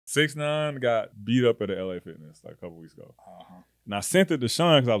6ix9ine got beat up at the LA Fitness like a couple weeks ago. And I sent it to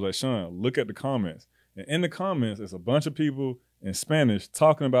Sean because I was like, Sean, look at the comments. And in the comments, it's a bunch of people in Spanish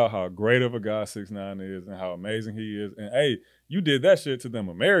talking about how great of a guy 6ix9ine is and how amazing he is. And hey, you did that shit to them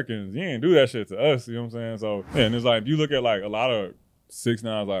Americans. You ain't do that shit to us. You know what I'm saying? So, yeah, and it's like, if you look at like a lot of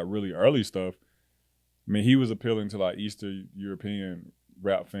 6ix9ine's like really early stuff, I mean, he was appealing to like Eastern European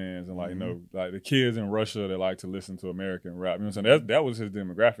rap fans and like, you know, like the kids in Russia that like to listen to American rap. You know what I'm saying? That was his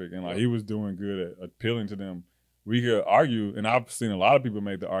demographic. And like, he was doing good at appealing to them. We could argue, and I've seen a lot of people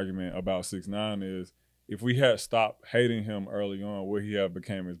make the argument about 6ix9ine is, if we had stopped hating him early on, would he have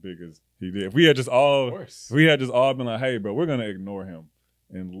became as big as he did? If we had just all been like, hey, bro, we're gonna ignore him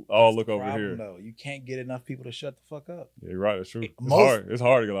and all look over here. Though. You can't get enough people to shut the fuck up. Yeah, you're right. That's true. It's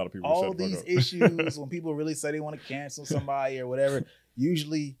hard to get a lot of people to shut the fuck up. All these issues, when people really say they want to cancel somebody or whatever,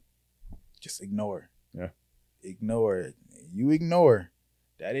 usually just ignore. Yeah. Ignore it. You ignore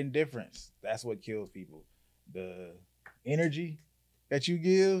that indifference. That's what kills people. The energy that you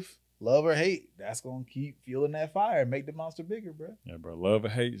give, love or hate, that's gonna keep fueling that fire and make the monster bigger, bro. Yeah, bro. Love or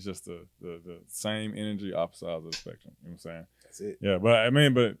hate is just the same energy, opposite sides of the spectrum. You know what I'm saying? That's it. Yeah, but I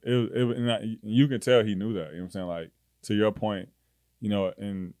mean, but you can tell he knew that. You know what I'm saying? Like, to your point, you know,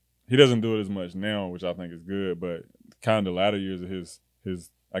 and he doesn't do it as much now, which I think is good. But kind of the latter years of his,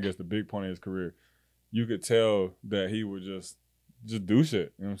 I guess the big point of his career, you could tell that he would just do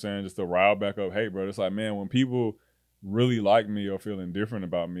shit. You know what I'm saying? Just to rile back up hate, bro. It's like, man, when people really like me or feel indifferent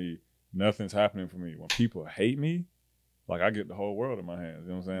about me, nothing's happening for me. When people hate me, like, I get the whole world in my hands. You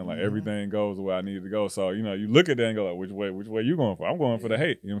know what I'm saying? Like, everything goes the way I need it to go. So, you know, you look at that and go like, which way you going for? I'm going for the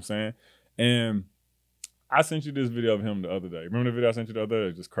hate. You know what I'm saying? And I sent you this video of him the other day. Remember the video I sent you the other day?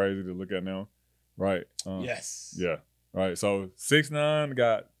 It's just crazy to look at now. Right. Yes. Yeah. Right. So 6ix9ine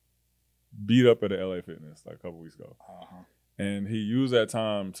got beat up at the LA Fitness like a couple weeks ago. And he used that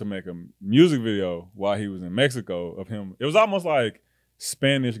time to make a music video while he was in Mexico of him. It was almost like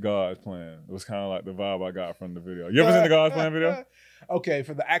Spanish gods playing. It was kind of like the vibe I got from the video. You ever seen the gods playing video? Okay,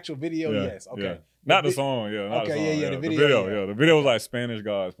 for the actual video, yes. Okay. Yeah. Not the song, not the song. The video. The video was like Spanish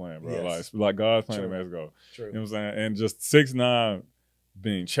gods playing, bro. Yes. Like gods playing in Mexico. True. You know what I'm saying? And just 6ix9ine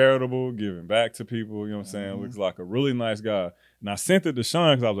being charitable, giving back to people, you know what I'm saying? Looks like a really nice guy. And I sent it to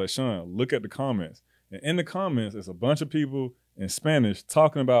Sean because I was like, Sean, look at the comments. And in the comments, it's a bunch of people in Spanish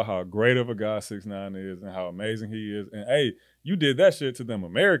talking about how great of a guy 6ix9ine is and how amazing he is. And hey, you did that shit to them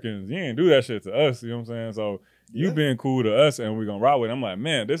Americans. You ain't do that shit to us. You know what I'm saying? So you being cool to us and we're going to ride with it. I'm like,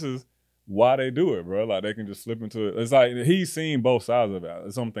 man, this is why they do it, bro. Like, they can just slip into it. It's like he's seen both sides of it.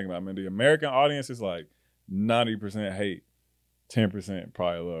 That's what I'm thinking about. I mean, the American audience is like 90% hate, 10%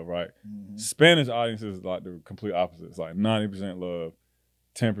 probably love, right? Spanish audience is like the complete opposite. It's like 90% love,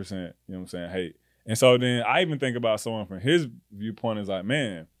 10%, you know what I'm saying, hate. And so then I even think about someone from his viewpoint is like,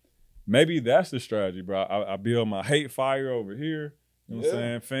 man, maybe that's the strategy, bro. I build my hate fire over here. You know what I'm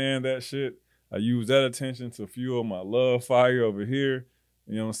saying? Fan that shit. I use that attention to fuel my love fire over here.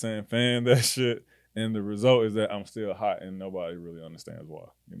 You know what I'm saying? Fan that shit. And the result is that I'm still hot and nobody really understands why.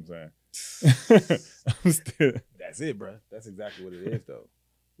 You know what I'm saying? That's it, bro. That's exactly what it is, though.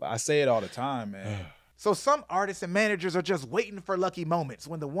 But I say it all the time, man. So some artists and managers are just waiting for lucky moments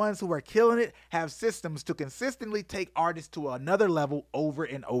when the ones who are killing it have systems to consistently take artists to another level over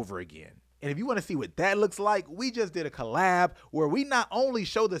and over again. And if you want to see what that looks like, we just did a collab where we not only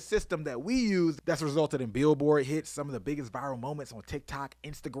show the system that we use that's resulted in Billboard hits, some of the biggest viral moments on TikTok,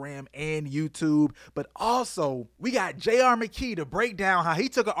 Instagram, and YouTube, but also we got MCKEE to break down how he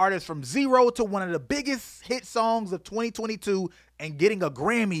took an artist from zero to one of the biggest hit songs of 2022 and getting a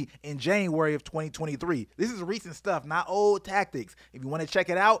Grammy in January of 2023. This is recent stuff, not old tactics. If you want to check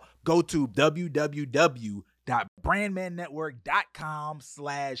it out, go to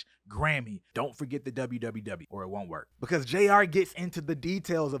www.brandmannetwork.com/Grammy. Don't forget the www or it won't work. Because JR gets into the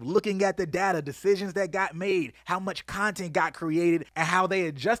details of looking at the data, decisions that got made, how much content got created, and how they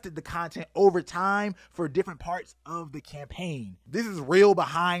adjusted the content over time for different parts of the campaign. This is real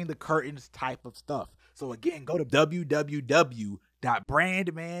behind the curtains type of stuff. So again, go to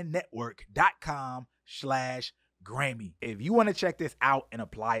www.brandmannetwork.com/Grammy if you want to check this out and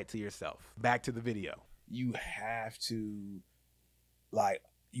apply it to yourself. Back to the video. You have to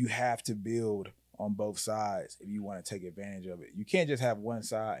build on both sides if you want to take advantage of it. You can't just have one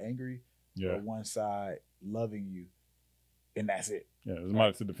side angry or one side loving you, and that's it. Yeah, there's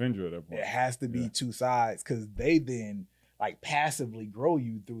somebody to defend you at that point. It has to be two sides because they then like passively grow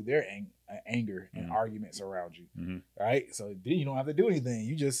you through their anger and arguments around you, right? So then you don't have to do anything.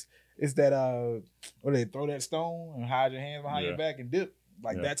 You just, it's that, what do they throw that stone and hide your hands behind your back and dip,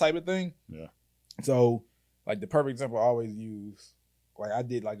 like that type of thing. Yeah. So like the perfect example I always use, like I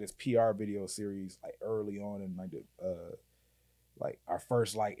did like this PR video series like early on in like the like our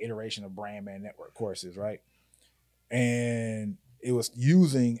first like iteration of Brandman network courses, right? And it was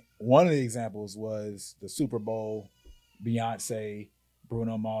using, one of the examples was the Super Bowl, Beyonce,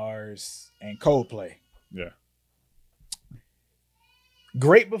 Bruno Mars, and Coldplay. Yeah.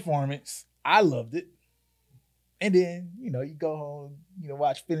 Great performance. I loved it. And then, you know, you go home, you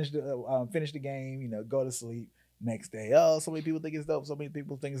know, finish the game, you know, go to sleep. Next day, oh, so many people think it's dope. So many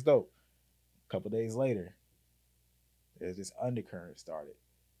people think it's dope. A couple days later, there's this undercurrent started.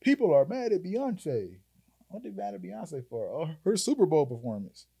 People are mad at Beyonce. What they mad at Beyonce for? Oh, her Super Bowl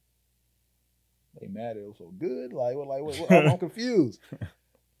performance. They mad at it was so good. Like what? I'm confused.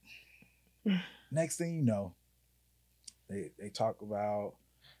 Next thing you know, they talk about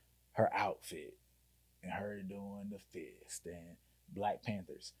her outfit and her doing the fist and Black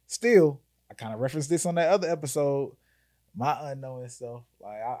Panthers. Still, I kind of referenced this on that other episode. My unknowing self,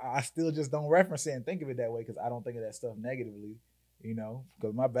 like I still just don't reference it and think of it that way because I don't think of that stuff negatively, you know.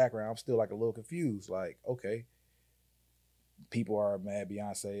 Because my background, I'm still like a little confused. Like, okay, people are mad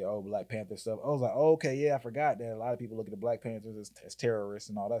Beyonce, oh, Black Panther stuff. I was like, oh, okay, yeah, I forgot that a lot of people look at the Black Panthers as terrorists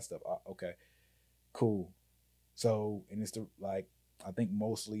and all that stuff. Okay, cool. So, and it's like I think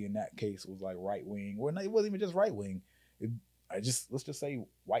mostly in that case was like right wing, or it wasn't even just right wing. Let's just say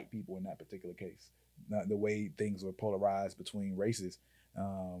white people in that particular case. Not the way things were polarized between races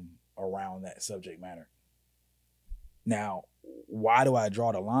around that subject matter. Now, why do I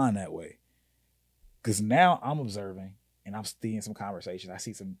draw the line that way? Because now I'm observing and I'm seeing some conversations. I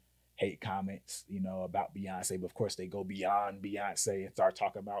see some hate comments, you know, about Beyonce, but of course they go beyond Beyonce and start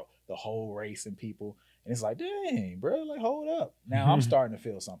talking about the whole race and people. And it's like, dang, bro, like hold up. Now I'm starting to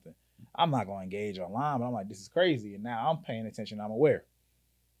feel something. I'm not going to engage online, but I'm like, this is crazy. And now I'm paying attention. I'm aware.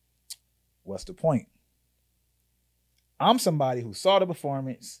 What's the point? I'm somebody who saw the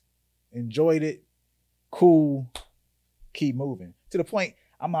performance, enjoyed it, cool, keep moving. To the point,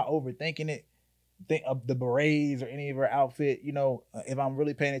 I'm not overthinking it. Think of the berets or any of her outfit. You know, if I'm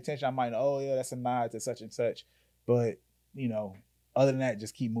really paying attention, I might know, oh yeah, that's a nod to such and such. But, you know, other than that,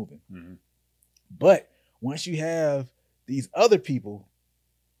 just keep moving. Mm-hmm. But once you have these other people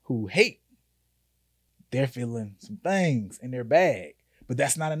who hate, they're feeling some things in their bag. But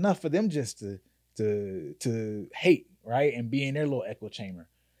that's not enough for them just to hate, right? And be in their little echo chamber.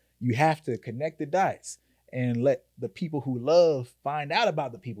 You have to connect the dots and let the people who love find out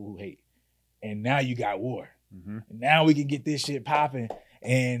about the people who hate. And now you got war. Mm-hmm. Now we can get this shit popping.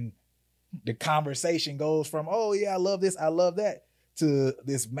 And the conversation goes from, oh yeah, I love this, I love that, to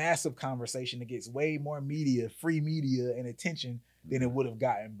this massive conversation that gets way more media, free media and attention than it would have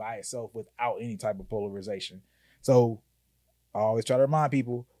gotten by itself without any type of polarization. So I always try to remind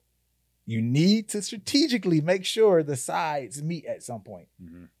people, you need to strategically make sure the sides meet at some point.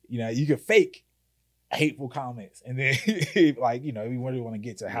 Mm-hmm. You know, you can fake hateful comments and then like, you know, we really want to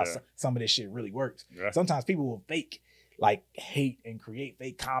get to how some of this shit really works. Yeah. Sometimes people will fake like hate and create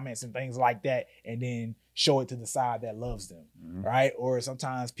fake comments and things like that and then show it to the side that loves them, mm-hmm. right? Or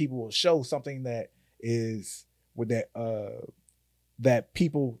sometimes people will show something that is with that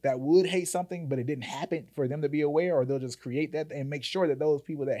people that would hate something, but it didn't happen for them to be aware, or they'll just create that and make sure that those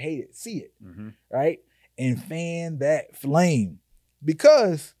people that hate it see it, mm-hmm. right? And fan that flame.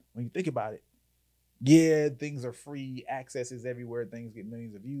 Because when you think about it, yeah, things are free, access is everywhere, things get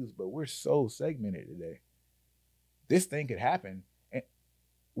millions of views, but we're so segmented today. This thing could happen, and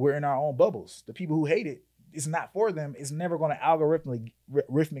we're in our own bubbles. The people who hate it, it's not for them. It's never going to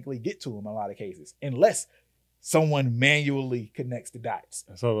algorithmically get to them in a lot of cases, unless someone manually connects the dots.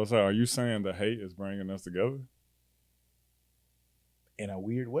 So are you saying the hate is bringing us together? In a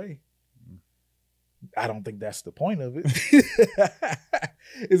weird way. I don't think that's the point of it.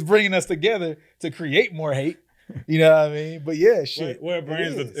 It's bringing us together to create more hate. You know what I mean? But yeah, shit. Well, it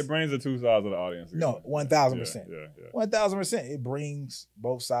brings the two sides of the audience together. No, 1,000%. Yeah. 1,000%. It brings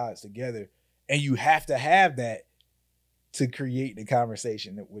both sides together. And you have to have that to create the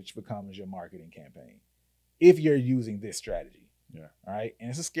conversation which becomes your marketing campaign. If you're using this strategy. Yeah. All right. And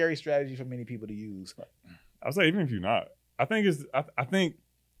it's a scary strategy for many people to use. I'll say even if you're not. I think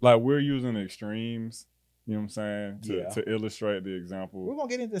like we're using extremes, you know what I'm saying, to illustrate the example. We're gonna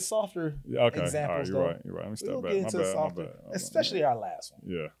get into softer examples. All right, you're right. Let me step back. My bad. Especially our last one.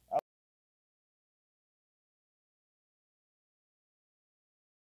 Yeah.